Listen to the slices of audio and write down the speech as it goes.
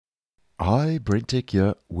Hi, BrenTech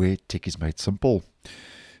here, where tech is made simple.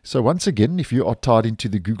 So once again, if you are tied into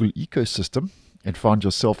the Google ecosystem and find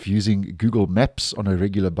yourself using Google Maps on a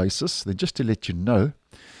regular basis, then just to let you know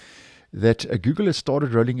that Google has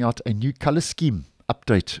started rolling out a new color scheme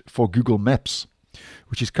update for Google Maps,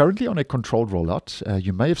 which is currently on a controlled rollout.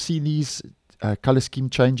 You may have seen these color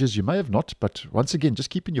scheme changes, you may have not, but once again,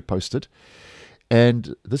 just keeping you posted.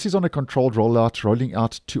 And this is on a controlled rollout, rolling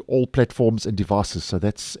out to all platforms and devices. So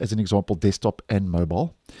that's, as an example, desktop and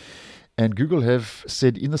mobile. And Google have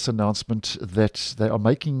said in this announcement that they are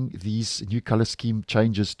making these new color scheme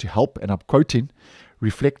changes to help, and I'm quoting,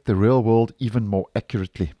 reflect the real world even more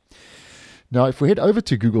accurately. Now, if we head over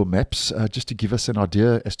to Google Maps, just to give us an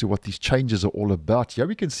idea as to what these changes are all about, here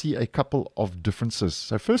we can see a couple of differences.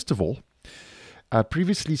 So first of all,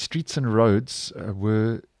 previously streets and roads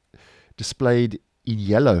were displayed in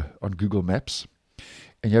yellow on Google Maps.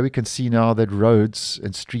 And here we can see now that roads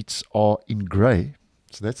and streets are in gray.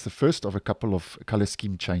 So that's the first of a couple of color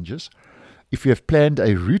scheme changes. If you have planned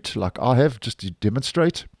a route like I have, just to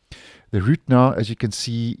demonstrate, the route now, as you can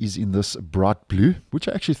see, is in this bright blue, which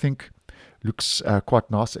I actually think looks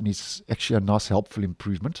quite nice and is actually a nice, helpful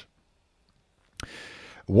improvement.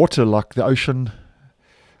 Water, like the ocean,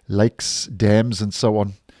 lakes, dams, and so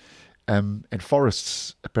on, and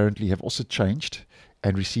forests apparently have also changed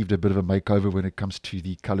and received a bit of a makeover when it comes to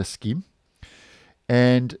the color scheme.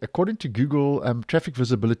 And according to Google, traffic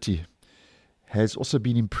visibility has also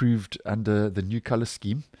been improved under the new color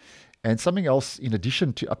scheme. And something else, in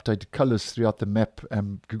addition to updated colors throughout the map,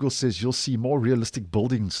 Google says you'll see more realistic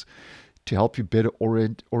buildings to help you better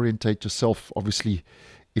orientate yourself. Obviously,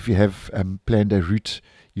 if you have planned a route,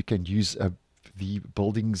 you can use the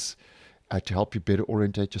buildings to help you better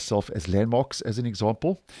orientate yourself as landmarks, as an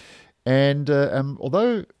example. And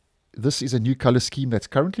although this is a new color scheme that's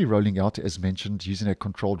currently rolling out, as mentioned, using a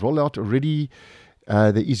controlled rollout, already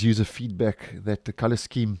there is user feedback that the color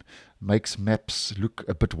scheme makes maps look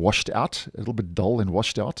a bit washed out, a little bit dull and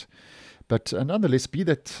washed out. But nonetheless, be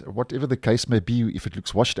that whatever the case may be, if it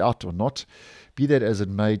looks washed out or not, be that as it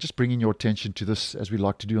may, just bringing your attention to this, as we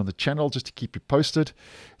like to do on the channel, just to keep you posted.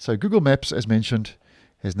 So Google Maps, as mentioned,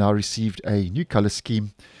 has now received a new color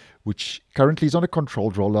scheme, which currently is on a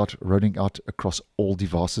controlled rollout, rolling out across all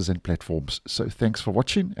devices and platforms. So thanks for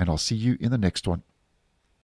watching, and I'll see you in the next one.